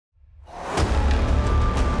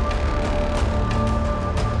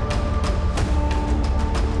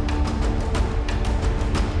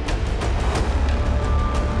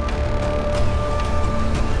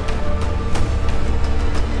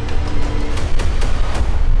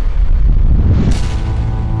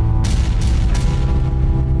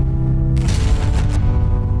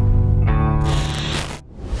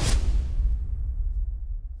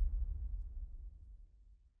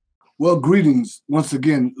Well, greetings once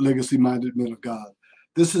again, legacy-minded men of God.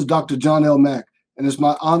 This is Dr. John L. Mack, and it's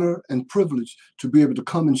my honor and privilege to be able to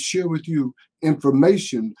come and share with you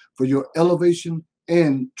information for your elevation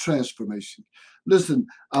and transformation. Listen,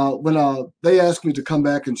 when they asked me to come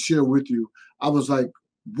back and share with you, I was like,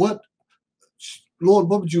 what, Lord,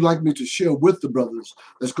 what would you like me to share with the brothers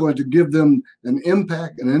that's going to give them an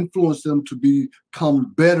impact and influence them to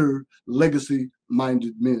become better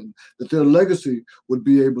legacy-minded men, that their legacy would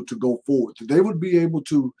be able to go forward, that they would be able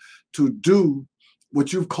to do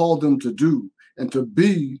what you've called them to do and to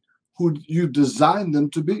be who you designed them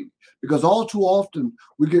to be. Because all too often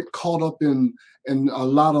we get caught up in a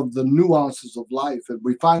lot of the nuances of life, and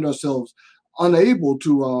we find ourselves unable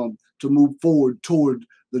to move forward toward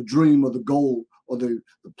the dream or the goal or the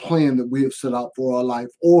plan that we have set out for our life,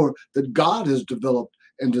 or that God has developed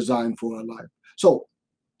and designed for our life. So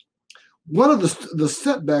one of the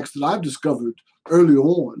setbacks that I've discovered early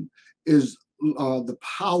on is the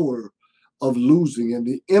power of losing and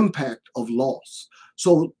the impact of loss.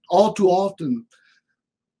 So all too often,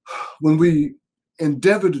 when we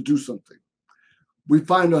endeavor to do something, we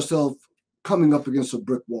find ourselves coming up against a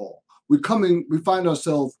brick wall. We find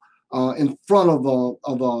ourselves in front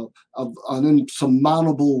of an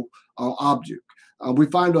insurmountable object. We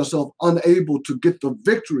find ourselves unable to get the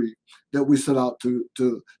victory that we set out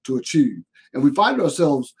to achieve. And we find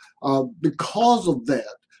ourselves, because of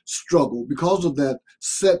that struggle, because of that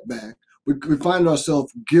setback, we find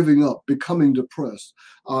ourselves giving up, becoming depressed,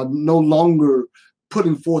 no longer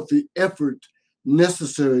putting forth the effort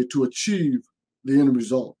necessary to achieve the end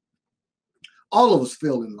result. All of us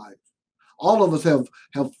fail in life. All of us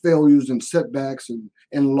have failures and setbacks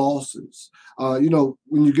and losses.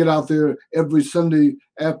 When you get out there every Sunday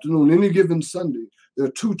afternoon, any given Sunday, there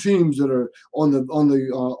are two teams that are on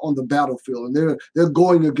the battlefield, and they're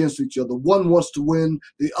going against each other. One wants to win,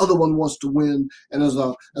 the other one wants to win. And as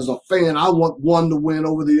a fan, I want one to win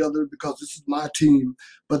over the other because this is my team.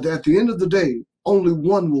 But at the end of the day, only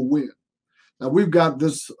one will win. Now we've got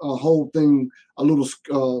this whole thing a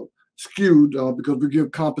little skewed because we give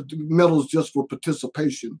medals just for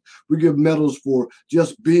participation. We give medals for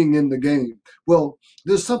just being in the game. Well,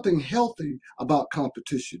 there's something healthy about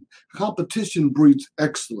competition. Competition breeds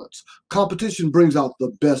excellence. Competition brings out the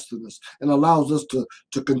best in us and allows us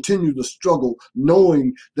to continue to struggle,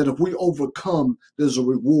 knowing that if we overcome, there's a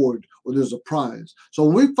reward or there's a prize. So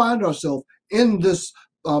when we find ourselves in this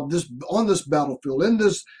battlefield, in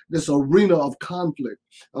this arena of conflict,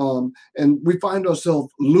 and we find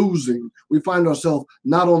ourselves losing, we find ourselves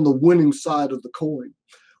not on the winning side of the coin.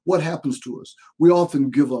 What happens to us? We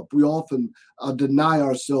often give up. We often deny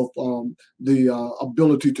ourselves the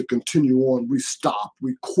ability to continue on. We stop.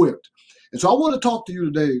 We quit. And so I want to talk to you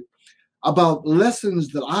today about lessons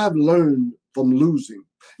that I've learned from losing.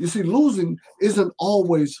 You see, losing isn't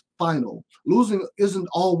always final. Losing isn't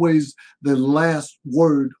always the last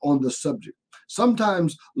word on the subject.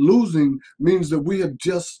 Sometimes losing means that we have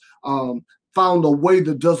just found a way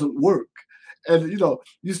that doesn't work. And, you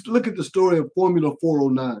look at the story of Formula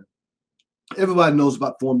 409. Everybody knows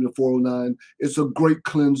about Formula 409. It's a great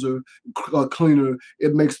cleaner.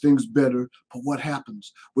 It makes things better. But what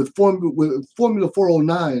happens? With Formula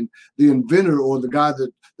 409, the inventor or the guy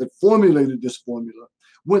that formulated this formula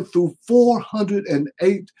went through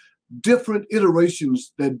 408 different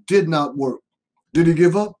iterations that did not work. Did he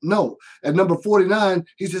give up? No. At number 49,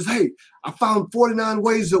 he says, hey, I found 49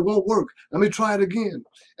 ways that won't work. Let me try it again.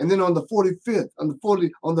 And then on the 45th, on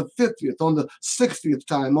the 50th, on the 60th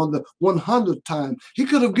time, on the 100th time, he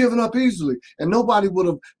could have given up easily, and nobody would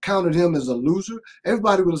have counted him as a loser.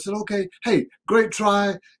 Everybody would have said, okay, hey, great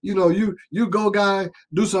try. You go, guy,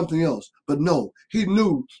 do something else. But no, he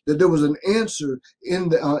knew that there was an answer in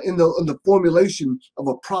the formulation of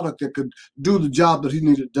a product that could do the job that he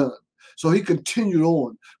needed done. So he continued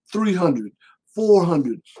on, 300,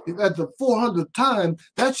 400. At the 400th time,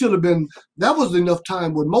 that was enough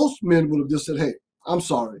time where most men would have just said, hey, I'm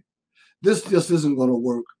sorry. This just isn't going to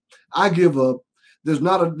work. I give up.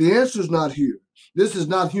 The answer is not here. This is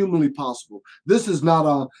not humanly possible. This is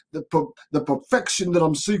not the perfection that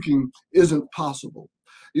I'm seeking isn't possible.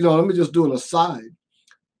 Let me just do an aside.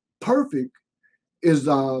 Perfect is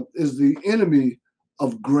the enemy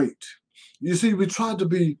of great. You see, we try to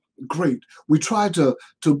be great. We try to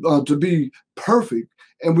be perfect,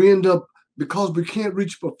 and we end up, because we can't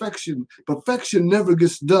reach perfection. Perfection never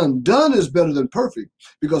gets done. Done is better than perfect,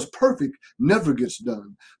 because perfect never gets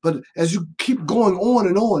done. But as you keep going on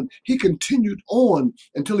and on, he continued on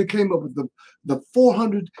until he came up with the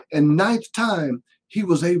 409th time he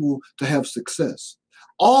was able to have success.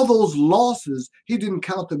 all those losses, he didn't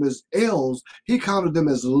count them as L's. He counted them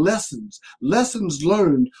as lessons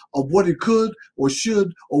learned of what he could or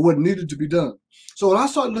should or what needed to be done. So when I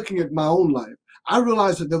started looking at my own life, I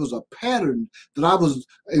realized that there was a pattern that I was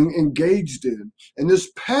engaged in. And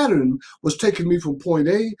this pattern was taking me from point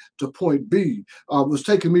A to point B, was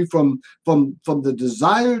taking me from the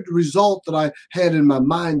desired result that I had in my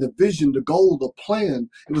mind, the vision, the goal, the plan.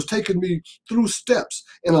 It was taking me through steps.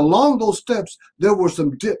 And along those steps, there were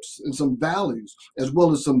some dips and some valleys, as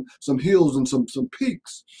well as some hills and some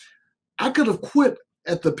peaks. I could have quit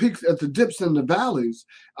at the peaks, at the dips and the valleys,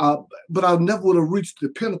 but I never would have reached the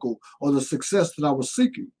pinnacle or the success that I was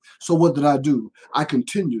seeking. So what did I do? I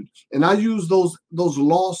continued, and I used those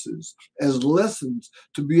losses as lessons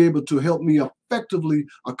to be able to help me effectively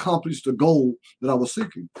accomplish the goal that I was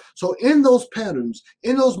seeking. So in those patterns,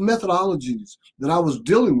 in those methodologies that I was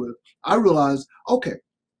dealing with, I realized, okay,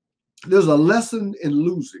 there's a lesson in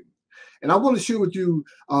losing. And I want to share with you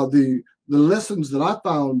the lessons that I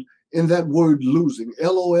found in that word losing,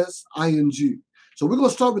 L-O-S-I-N-G. So we're going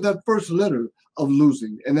to start with that first letter of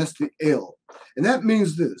losing, and that's the L. And that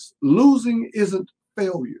means this: losing isn't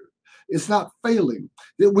failure. It's not failing.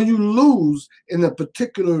 When you lose in a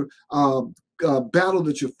particular battle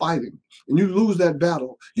that you're fighting, and you lose that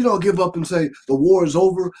battle, you don't give up and say, the war is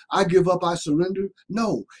over, I give up, I surrender.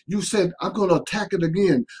 No, you said, I'm going to attack it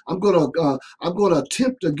again. I'm going to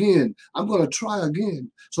attempt again. I'm going to try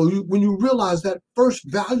again. So when you realize that first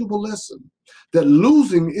valuable lesson, that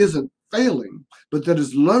losing isn't failing, but that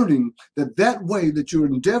is learning that way that you're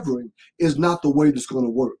endeavoring is not the way that's going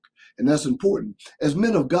to work. And that's important. As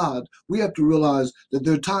men of God, we have to realize that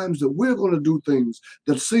there are times that we're going to do things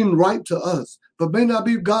that seem right to us, but may not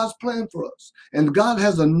be God's plan for us. And God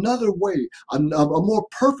has another way, a more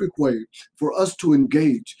perfect way for us to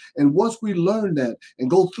engage. And once we learn that and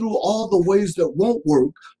go through all the ways that won't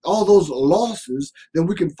work, all those losses, then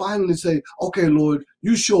we can finally say, okay, Lord,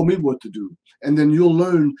 you show me what to do. And then you'll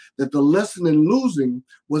learn that the lesson in losing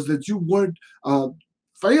was that you weren't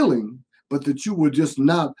failing, but that you were just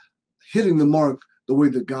not hitting the mark the way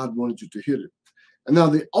that God wanted you to hit it. And now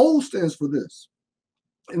the O stands for this.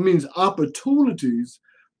 It means opportunities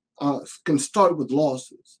can start with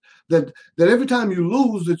losses. That every time you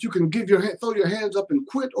lose, that you can throw your hands up and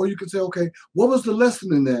quit, or you can say, okay, what was the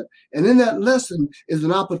lesson in that? And in that lesson is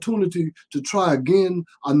an opportunity to try again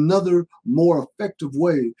another more effective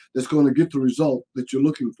way that's going to get the result that you're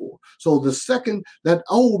looking for. So the second, that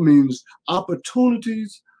O means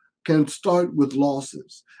opportunities can start with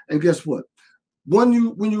losses. And guess what? When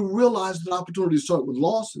you realize that opportunities start with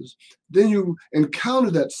losses, then you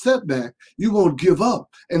encounter that setback, you won't give up.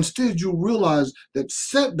 Instead, you realize that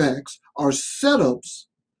setbacks are setups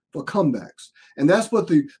for comebacks. And that's what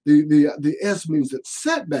the S means, that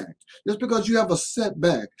setback. Just because you have a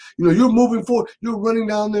setback, you're moving forward, you're running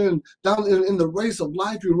down there and in the race of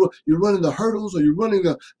life, you're running the hurdles, or you're running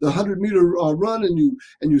the 100-meter run, and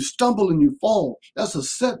you stumble and you fall. That's a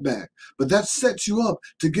setback. But that sets you up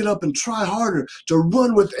to get up and try harder, to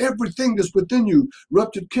run with everything that's within you.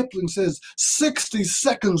 Rudyard Kipling says 60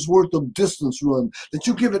 seconds worth of distance run, that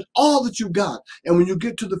you give it all that you got. And when you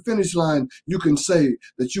get to the finish line, you can say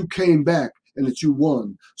that you came back and that you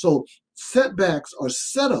won. So setbacks are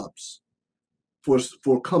setups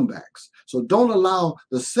for comebacks. So don't allow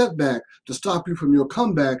the setback to stop you from your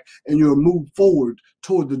comeback and your move forward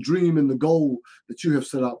toward the dream and the goal that you have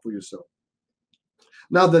set out for yourself.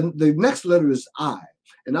 Now, the next letter is I,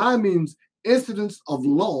 and I means incidents of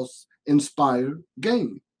loss inspire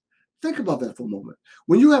gain. Think about that for a moment.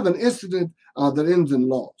 When you have an incident that ends in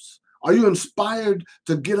loss, are you inspired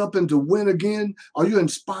to get up and to win again? Are you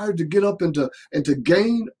inspired to get up and to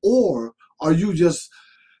gain? Or are you just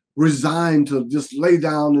resigned to just lay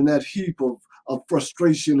down in that heap of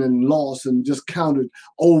frustration and loss and just count it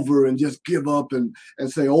over and just give up and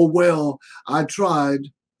say, oh, well, I tried.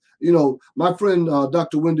 My friend,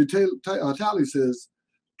 Dr. Wendy Talley says,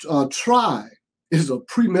 try is a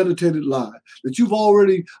premeditated lie, that you've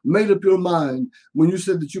already made up your mind when you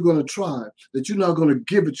said that you're going to try, that you're not going to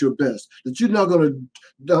give it your best, that you're not going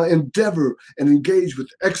to endeavor and engage with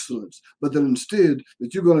excellence, but that instead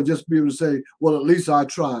that you're going to just be able to say, well, at least I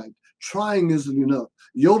tried. Trying isn't enough.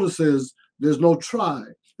 Yoda says there's no try,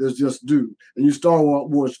 there's just do. And you Star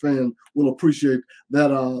Wars fan will appreciate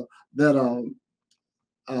that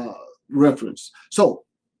reference. So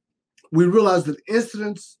we realize that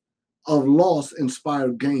incidents of loss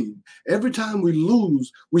inspired gain. Every time we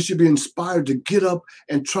lose, we should be inspired to get up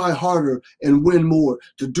and try harder and win more,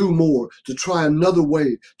 to do more, to try another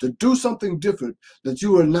way, to do something different, that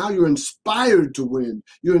you're inspired to win.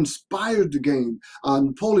 You're inspired to gain.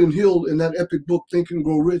 Napoleon Hill, in that epic book, Think and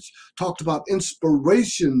Grow Rich, talked about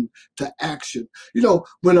inspiration to action. You know,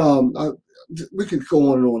 when we could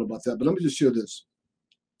go on and on about that, but let me just share this.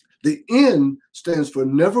 The N stands for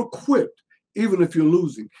never quit, even if you're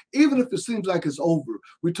losing, even if it seems like it's over.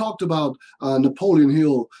 We talked about Napoleon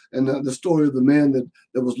Hill and the story of the man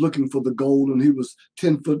that was looking for the gold, and he was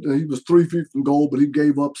 10 foot, he was 3 feet from gold, but he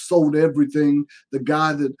gave up, sold everything. The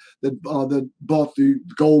guy that bought the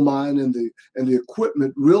gold mine and the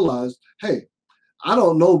equipment realized, hey, I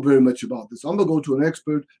don't know very much about this. I'm going to go to an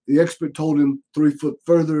expert. The expert told him 3 foot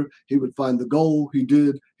further, he would find the gold. He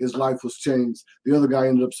did. His life was changed. The other guy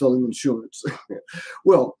ended up selling insurance.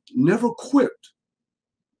 Well, never quit,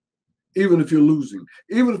 even if you're losing,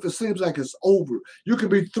 even if it seems like it's over. You can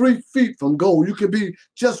be 3 feet from gold. You can be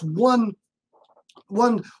just one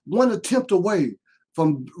attempt away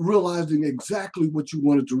from realizing exactly what you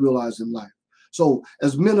wanted to realize in life. So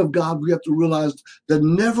as men of God, we have to realize that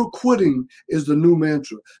never quitting is the new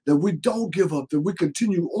mantra, that we don't give up, that we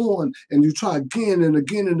continue on and you try again and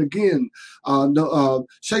again and again.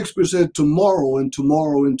 Shakespeare said tomorrow and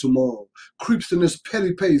tomorrow and tomorrow creeps in this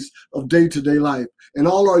petty pace of day-to-day life, and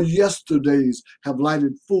all our yesterdays have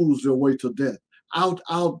lighted fools their way to death.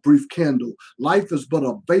 Out, brief candle. Life is but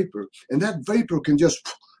a vapor, and that vapor can just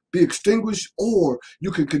be extinguished, or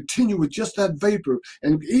you can continue with just that vapor.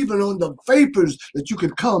 And even on the vapors that you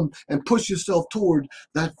can come and push yourself toward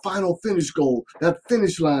that final finish goal, that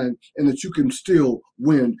finish line, and that you can still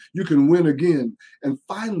win. You can win again. And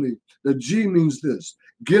finally, the G means this: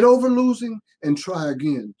 get over losing and try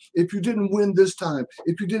again. If you didn't win this time,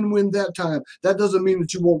 if you didn't win that time, that doesn't mean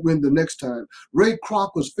that you won't win the next time. Ray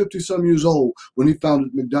Kroc was 50-some years old when he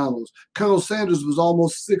founded McDonald's. Colonel Sanders was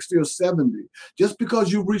almost 60 or 70. Just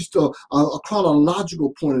because you reached a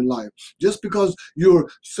chronological point in life, just because you're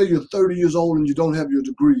 30 years old and you don't have your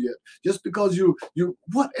degree yet, just because you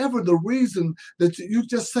whatever the reason, that you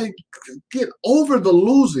just say, get over the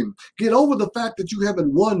losing, get over the fact that you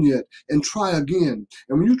haven't won yet, and try again.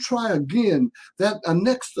 And when you try again, that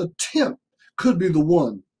next attempt could be the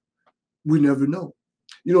one. We never know.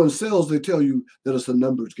 You know, in sales, they tell you that it's a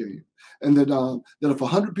numbers game, and that if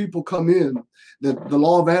 100 people come in, that the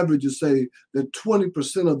law of averages say that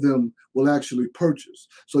 20% of them will actually purchase.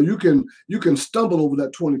 So you can stumble over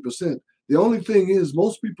that 20%. The only thing is,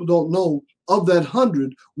 most people don't know of that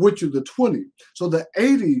 100, which are the 20. So the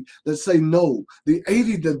 80 that say no, the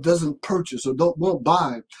 80 that doesn't purchase or won't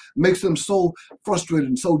buy, makes them so frustrated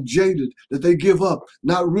and so jaded that they give up,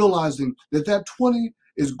 not realizing that 20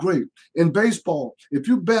 is great. In baseball, if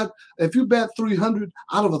you bet 300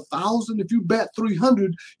 out of 1,000, if you bet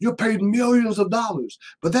 300, you're paid millions of dollars.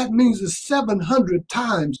 But that means it's 700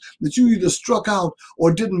 times that you either struck out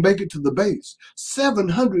or didn't make it to the base.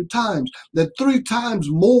 700 times, that 3 times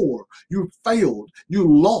more you failed, you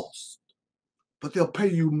lost. But they'll pay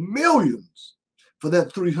you millions for that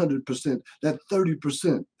 300%, that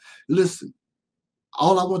 30%. Listen,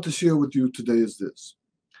 all I want to share with you today is this.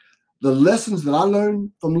 The lessons that I learned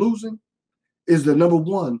from losing is that, number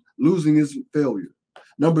one, losing isn't failure.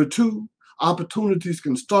 Number two, opportunities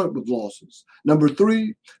can start with losses. Number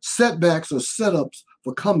three, setbacks are setups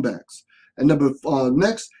for comebacks. And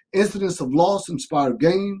next, incidents of loss inspire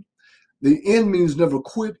gain. The N means never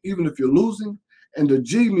quit, even if you're losing. And the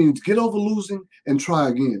G means get over losing and try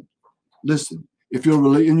again. Listen, if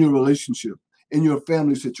you're in your relationship, in your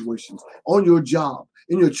family situations, on your job,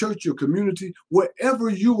 in your church, your community, wherever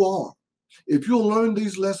you are, if you'll learn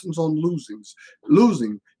these lessons on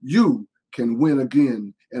losing, you can win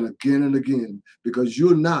again and again and again, because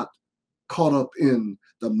you're not caught up in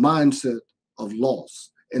the mindset of loss.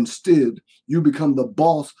 Instead, you become the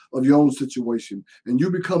boss of your own situation, and you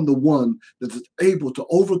become the one that is able to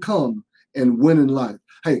overcome and win in life.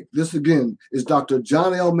 Hey, this again is Dr.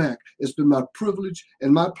 John L. Mack. It's been my privilege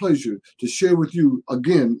and my pleasure to share with you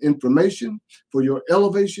again information for your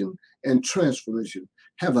elevation and transformation.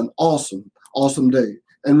 Have an awesome, awesome day.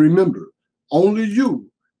 And remember, only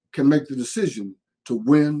you can make the decision to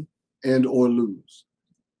win and or lose.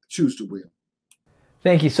 Choose to win.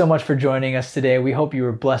 Thank you so much for joining us today. We hope you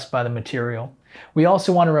were blessed by the material. We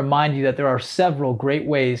also want to remind you that there are several great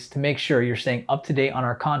ways to make sure you're staying up to date on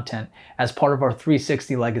our content as part of our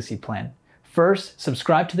 360 Legacy Plan. First,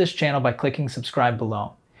 subscribe to this channel by clicking subscribe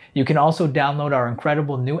below. You can also download our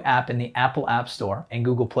incredible new app in the Apple App Store and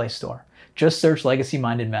Google Play Store. Just search Legacy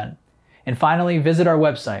Minded Men. And finally, visit our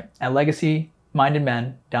website at legacy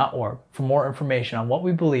mindedmen.org for more information on what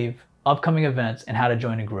we believe, upcoming events, and how to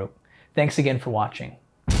join a group. Thanks again for watching.